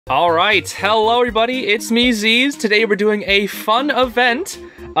Alright, hello everybody, it's me, Zeez. Today we're doing a fun event.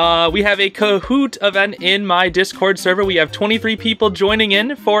 We have a Kahoot event in my Discord server. We have 23 people joining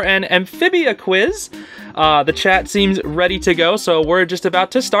in for an Amphibia quiz. The chat seems ready to go, so we're just about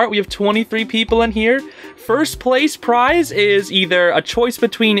to start. We have 23 people in here. First place prize is either a choice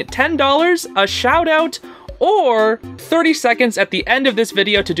between $10, a shout out, or 30 seconds at the end of this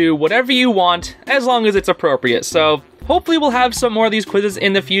video to do whatever you want, as long as it's appropriate. So hopefully we'll have some more of these quizzes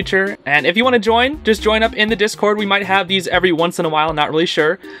in the future, and if you want to join, just join up in the Discord. We might have these every once in a while, not really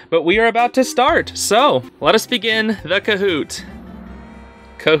sure, but we are about to start. So let us begin the Kahoot.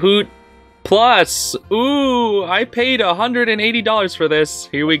 Kahoot Plus. Ooh, I paid $180 for this.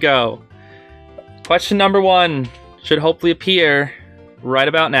 Here we go. Question number 1 should hopefully appear right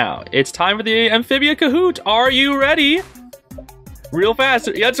about now. It's time for the Amphibia Kahoot. Are you ready? Real fast.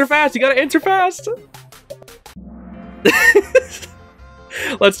 Answer fast. You gotta answer fast.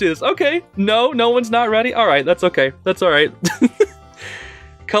 Let's do this. Okay. No one's not ready. All right, that's okay. That's all right.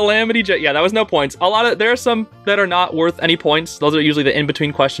 CalamityJay. Yeah, that was no points. There are some that are not worth any points. Those are usually the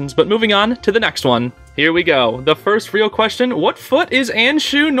in-between questions. But moving on to the next one. Here we go. The first real question. What foot is Anne's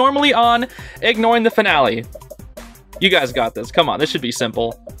shoe normally on, ignoring the finale? You guys got this. Come on, this should be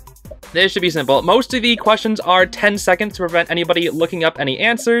simple. This should be simple. Most of the questions are 10 seconds to prevent anybody looking up any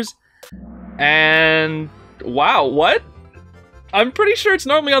answers. And wow, what? I'm pretty sure it's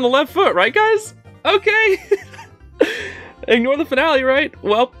normally on the left foot, right guys? Okay. Ignore the finale, right?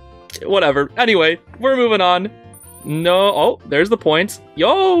 Well, whatever. Anyway, we're moving on. No, oh, there's the points.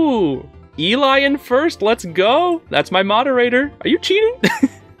 Yo, Eli in first, let's go. That's my moderator. Are you cheating?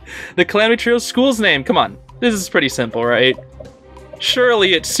 The Calamity Trio's school's name, come on. This is pretty simple, right?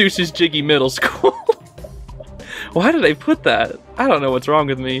 Surely it's Seuss's Jiggy Middle School. Why did they put that? I don't know what's wrong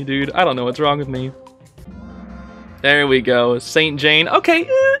with me, dude. I don't know what's wrong with me. There we go. St. Jane. Okay,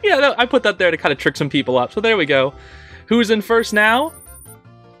 yeah, I put that there to kind of trick some people up. So there we go. Who's in first now?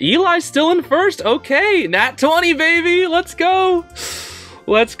 Eli's still in first. Okay, Nat 20, baby. Let's go.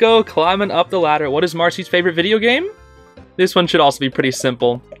 Let's go climbing up the ladder. What is Marcy's favorite video game? This one should also be pretty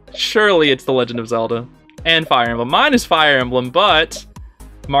simple. Surely it's The Legend of Zelda. And Fire Emblem. Mine is Fire Emblem, but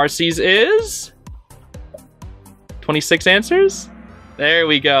Marcy's is 26 answers? There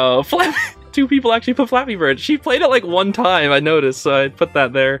we go. Two people actually put Flappy Bird. She played it like one time, I noticed, so I put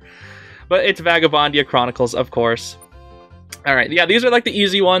that there. But it's Vagabondia Chronicles, of course. Alright, yeah, these are like the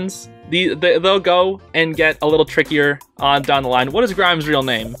easy ones. They'll go and get a little trickier on down the line. What is Grimes' real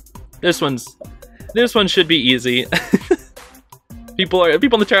name? This one should be easy. People in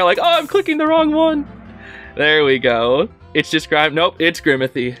the chat are like, oh, I'm clicking the wrong one. There we go. It's just Grime. Nope, it's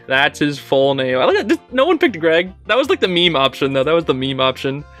Grimathy. That's his full name. No one picked Greg. That was like the meme option, though. That was the meme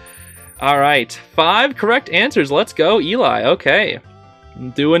option. All right, 5 correct answers. Let's go, Eli. Okay,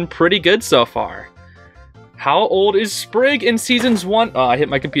 doing pretty good so far. How old is Sprig in seasons 1? Oh, I hit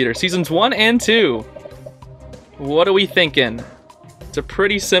my computer. Seasons 1 and 2. What are we thinking? It's a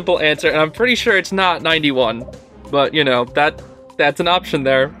pretty simple answer, and I'm pretty sure it's not 91. But you know that's an option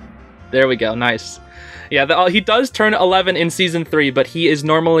there. There we go. Nice. Yeah, he does turn 11 in season 3, but he is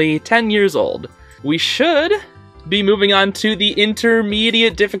normally 10 years old. We should be moving on to the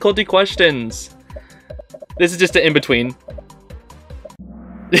intermediate difficulty questions. This is just an in-between.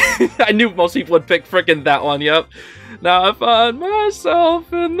 I knew most people would pick frickin' that one, yep. Now I find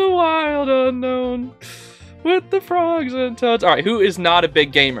myself in the wild unknown with the frogs and toads. Alright, who is not a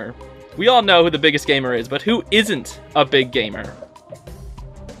big gamer? We all know who the biggest gamer is, but who isn't a big gamer?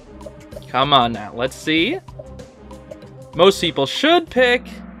 Come on now, let's see. Most people should pick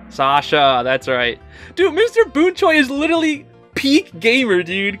Sasha, that's right. Dude, Mr. Boonchoy is literally peak gamer,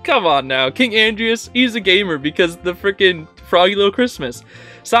 dude. Come on now. King Andreas, he's a gamer because the freaking Froggy Little Christmas.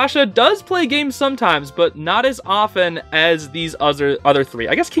 Sasha does play games sometimes, but not as often as these other three.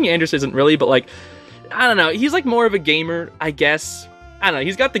 I guess King Andreas isn't really, but like, I don't know. He's like more of a gamer, I guess. I don't know.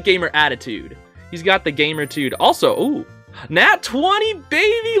 He's got the gamer attitude. He's got the gamer-tude. Also, ooh, Nat 20,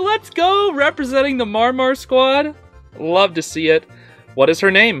 baby. Let's go. Representing the Marmar squad. Love to see it. What is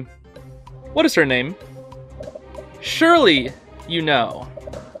her name? What is her name? Surely you know.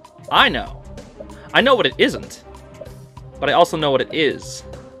 I know. I know what it isn't. But I also know what it is.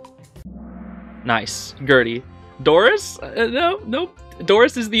 Nice. Gertie. Doris? Nope.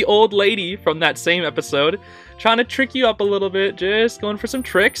 Doris is the old lady from that same episode. Trying to trick you up a little bit. Just going for some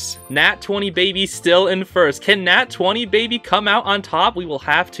tricks. Nat 20 baby still in first. Can Nat 20 baby come out on top? We will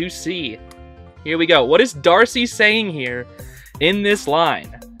have to see. Here we go. What is Darcy saying here in this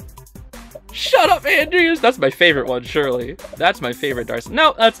line? Shut up, Andrews! That's my favorite one, surely. That's my favorite Darcy.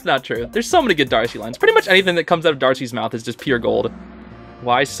 No, that's not true. There's so many good Darcy lines. Pretty much anything that comes out of Darcy's mouth is just pure gold.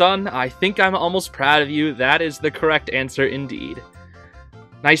 Why, son, I think I'm almost proud of you. That is the correct answer indeed.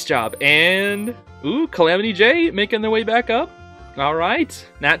 Nice job. And, ooh, CalamityJay making their way back up. All right.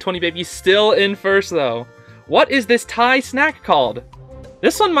 Nat 20 Baby still in first, though. What is this Thai snack called?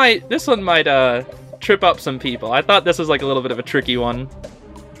 This one might trip up some people. I thought this was like a little bit of a tricky one.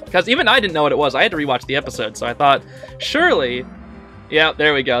 Because even I didn't know what it was. I had to rewatch the episode, so I thought, surely... Yeah,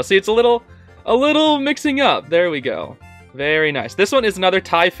 there we go. See, it's a little mixing up. There we go. Very nice. This one is another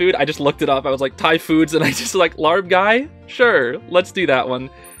Thai food. I just looked it up. I was like, Thai foods, and I just like, larb guy? Sure, let's do that one.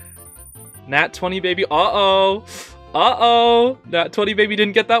 Nat 20 Baby. Uh-oh. Uh-oh. Nat 20 Baby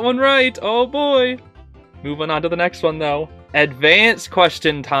didn't get that one right. Oh, boy. Moving on to the next one, though. Advanced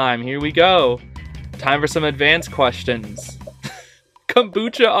question time. Here we go. Time for some advanced questions.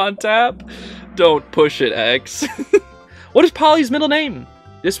 Kombucha on tap? Don't push it, X. What is Polly's middle name?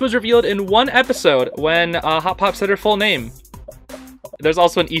 This was revealed in one episode when Hot Pop said her full name. There's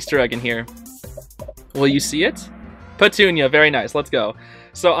also an Easter egg in here. Will you see it? Petunia, very nice, let's go.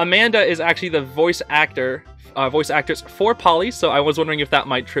 So Amanda is actually the voice actress for Polly, so I was wondering if that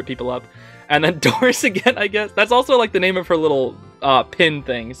might trip people up. And then Doris again, I guess. That's also like the name of her little pin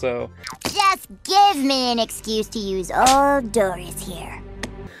thing, so. Just give me an excuse to use old Doris here.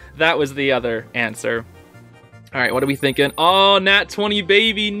 That was the other answer. All right, what are we thinking? Oh, Nat 20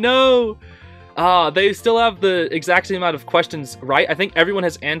 Baby, no! They still have the exact same amount of questions right. I think everyone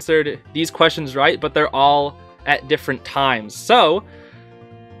has answered these questions right, but they're all at different times. So,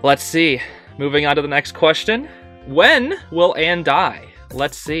 let's see. Moving on to the next question. When will Anne die?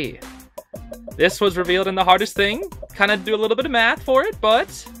 Let's see. This was revealed in the hardest thing. Kind of do a little bit of math for it,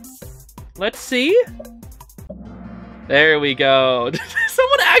 but let's see. There we go.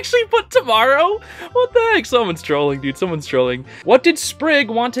 Someone actually put tomorrow? What the heck? Someone's trolling, dude. Someone's trolling. What did Sprig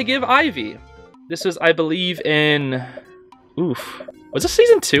want to give Ivy? This was, I believe, in... Oof. Was this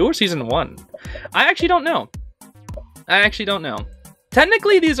season 2 or season 1? I actually don't know.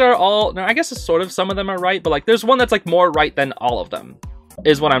 Technically, these are all... No, I guess it's sort of some of them are right, but like there's one that's like more right than all of them.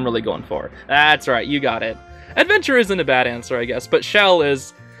 Is what I'm really going for. That's right, you got it. Adventure isn't a bad answer, I guess, but Shell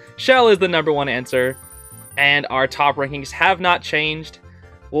is the #1 answer. And our top rankings have not changed.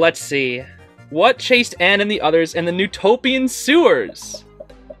 Let's see. What chased Anne and the others in the Newtopian sewers?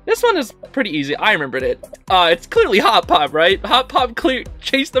 This one is pretty easy. I remembered it. It's clearly Hot Pop, right? Hot Pop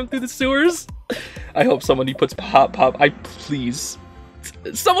chased them through the sewers. I hope somebody puts Hot Pop. Please.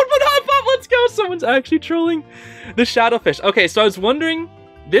 Someone put Hot Pop. Let's go. Someone's actually trolling. The Shadowfish. Okay, so I was wondering.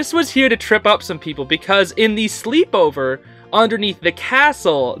 This was here to trip up some people because in the sleepover underneath the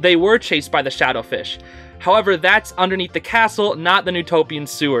castle, they were chased by the Shadowfish. However, that's underneath the castle, not the Newtopian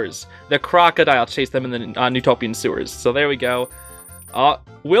sewers. The crocodile chased them in the Newtopian sewers. So there we go.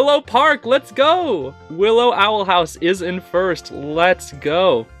 Willow Park, let's go! Willow Owl House is in first. Let's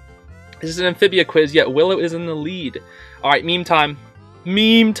go. This is an Amphibia quiz, yet Willow is in the lead. Alright, meme time.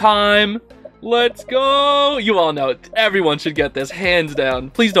 Meme time! Let's go! You all know it. Everyone should get this, hands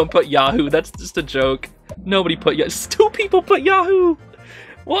down. Please don't put Yahoo, that's just a joke. Nobody put Yahoo. 2 people put Yahoo!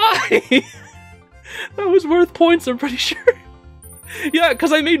 Why? That was worth points, I'm pretty sure. Yeah,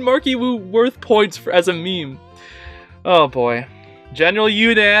 because I made Marky Woo worth points as a meme. Oh boy. General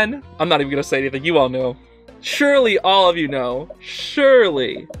Yudan. I'm not even going to say anything, you all know. Surely all of you know.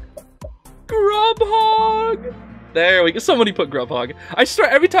 Surely. Grubhog! There we go. Somebody put Grubhog. I swear,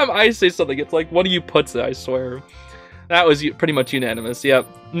 every time I say something, it's like one of you puts it, I swear. That was pretty much unanimous. Yep.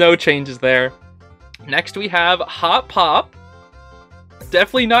 No changes there. Next we have Hot Pop.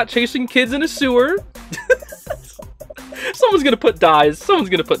 Definitely not chasing kids in a sewer. Someone's gonna put dyes. Someone's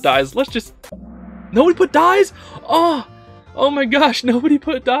gonna put dyes. Let's just... Nobody put dyes? Oh my gosh, nobody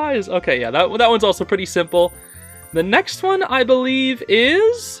put dyes. Okay, yeah, that one's also pretty simple. The next one, I believe,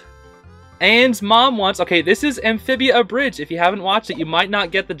 is... Anne's mom wants... Okay, this is Amphibia Abridged. If you haven't watched it, you might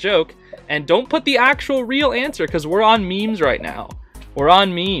not get the joke. And don't put the actual real answer, because we're on memes right now. We're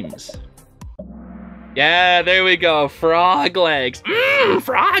on memes. Yeah, there we go. Frog legs.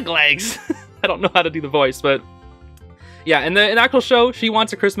 Frog legs. I don't know how to do the voice, but... Yeah, in the actual show, she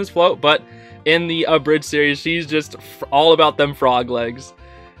wants a Christmas float, but in the Abridged series, she's just all about them frog legs.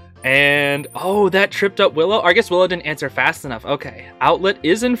 And, oh, that tripped up Willow. I guess Willow didn't answer fast enough. Okay, Outlet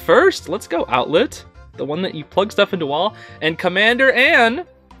is in first. Let's go, Outlet. The one that you plug stuff into wall. And Commander Anne.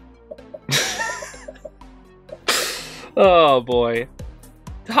 Oh, boy.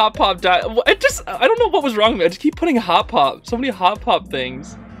 Hot Pop died. I don't know what was wrong with me. I just keep putting Hot Pop. So many Hot Pop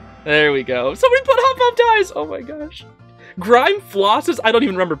things. There we go. Somebody put Hot Pop dies. Oh my gosh. Grime flosses. I don't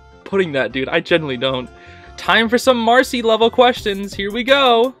even remember putting that, dude. I genuinely don't. Time for some Marcy-level questions. Here we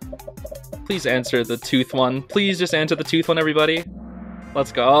go. Please answer the tooth one. Please just answer the tooth one, everybody.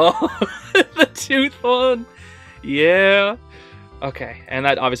 Let's go. The tooth one. Yeah. Okay, and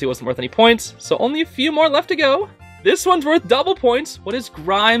that obviously wasn't worth any points, so only a few more left to go. This one's worth double points. What is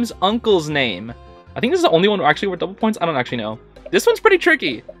Grimes' uncle's name? I think this is the only one actually worth double points. I don't actually know. This one's pretty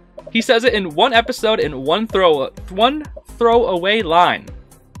tricky. He says it in one episode in one throwaway line.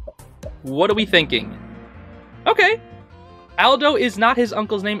 What are we thinking? Okay. Aldo is not his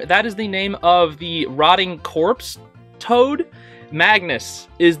uncle's name. That is the name of the rotting corpse toad. Magnus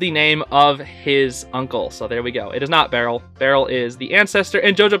is the name of his uncle. So there we go. It is not Beryl. Beryl is the ancestor,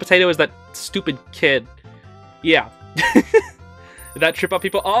 and Jojo Potato is that stupid kid. Yeah. Did that trip up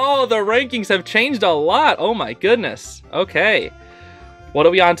people? Oh, the rankings have changed a lot. Oh my goodness. Okay. What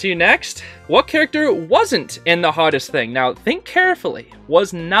are we on to next? What character wasn't in the hardest thing? Now, think carefully.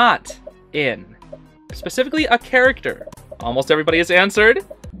 Was not in. Specifically, a character. Almost everybody has answered.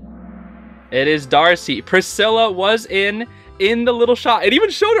 It is Darcy. Priscilla was in the little shot. It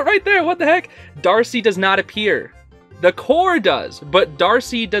even showed it right there. What the heck? Darcy does not appear. The core does, but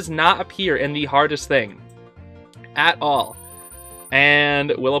Darcy does not appear in the hardest thing at all.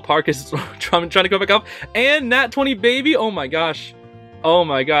 And Willow Park is trying to go back up. And Nat 20 Baby. Oh my gosh. Oh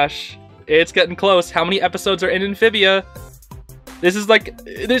my gosh. It's getting close. How many episodes are in Amphibia? This is like,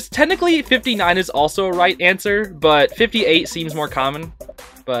 there's technically 59 is also a right answer, but 58 seems more common.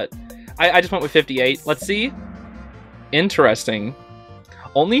 But I just went with 58. Let's see. Interesting.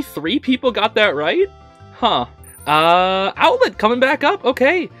 Only 3 people got that right? Huh. Outlet coming back up.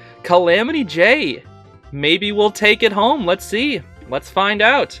 Okay. CalamityJay. Maybe we'll take it home. Let's see. Let's find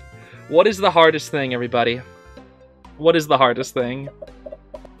out. What is the hardest thing, everybody? What is the hardest thing?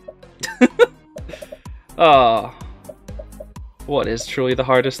 What is truly the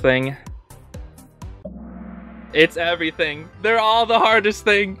hardest thing? It's everything. They're all the hardest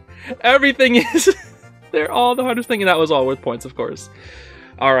thing. Everything is... They're all the hardest thing, and that was all worth points, of course.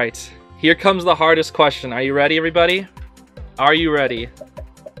 All right. Here comes the hardest question. Are you ready, everybody? Are you ready?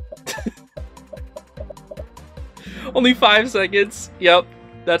 Only 5 seconds. Yep.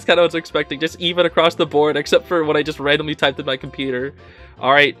 That's kind of what I was expecting. Just even across the board, except for what I just randomly typed in my computer.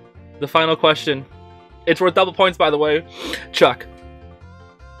 All right. The final question. It's worth double points, by the way. Chuck.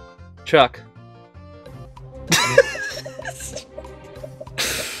 Chuck.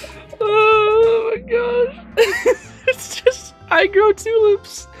 Oh my gosh. It's just, I grow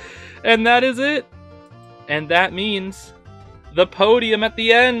tulips. And that is it. And that means the podium at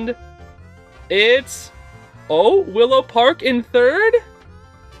the end. It's, oh, Willow Park in 3rd.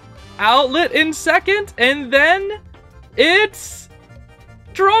 Outlet in 2nd. And then it's,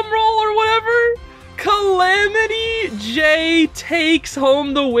 drum roll or whatever, CalamityJay takes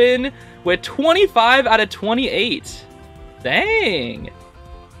home the win with 25 out of 28. Dang.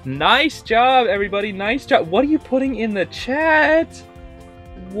 Nice job, everybody. Nice job. What are you putting in the chat?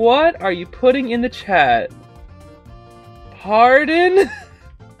 What are you putting in the chat? Pardon?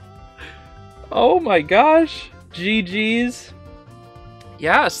 Oh my gosh. GG's.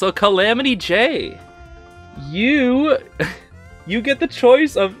 Yeah, so CalamityJay, you get the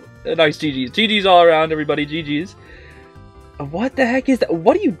choice of nice GG's. GG's all around, everybody. GG's. What the heck is that?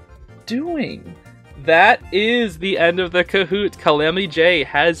 What are you doing? That is the end of the Kahoot. CalamityJay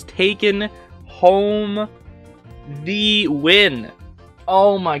has taken home the win.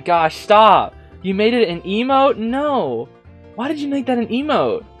 Oh my gosh, stop. You made it an emote? No. Why did you make that an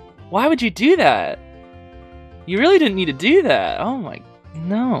emote? Why would you do that? You really didn't need to do that. Oh my,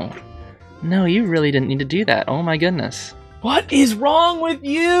 no. No, you really didn't need to do that. Oh my goodness. What is wrong with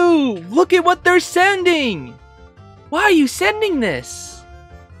you? Look at what they're sending. Why are you sending this?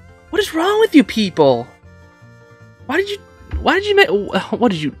 What is wrong with you people? Why did you make,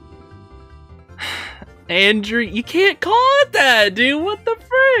 what did you, Andrew, you can't call it that, dude. What the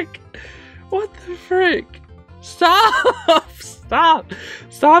frick? What the frick? Stop, stop,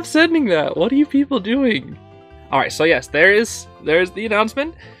 stop sending that. What are you people doing? All right, so yes, there's the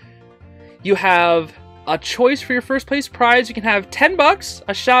announcement. You have a choice for your first place prize. You can have 10 bucks,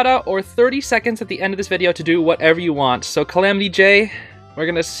 a shout out, or 30 seconds at the end of this video to do whatever you want. So CalamityJay, we're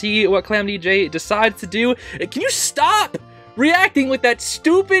gonna see what CalamityJay decides to do. Can you stop reacting with that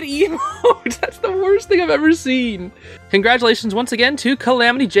stupid emote? That's the worst thing I've ever seen. Congratulations once again to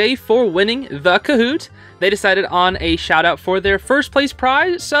CalamityJay for winning the Kahoot. They decided on a shout out for their first place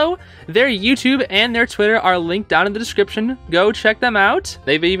prize, so their YouTube and their Twitter are linked down in the description. Go check them out.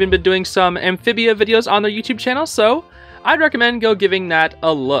 They've even been doing some Amphibia videos on their YouTube channel, so I'd recommend go giving that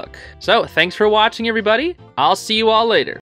a look. So thanks for watching, everybody. I'll see you all later.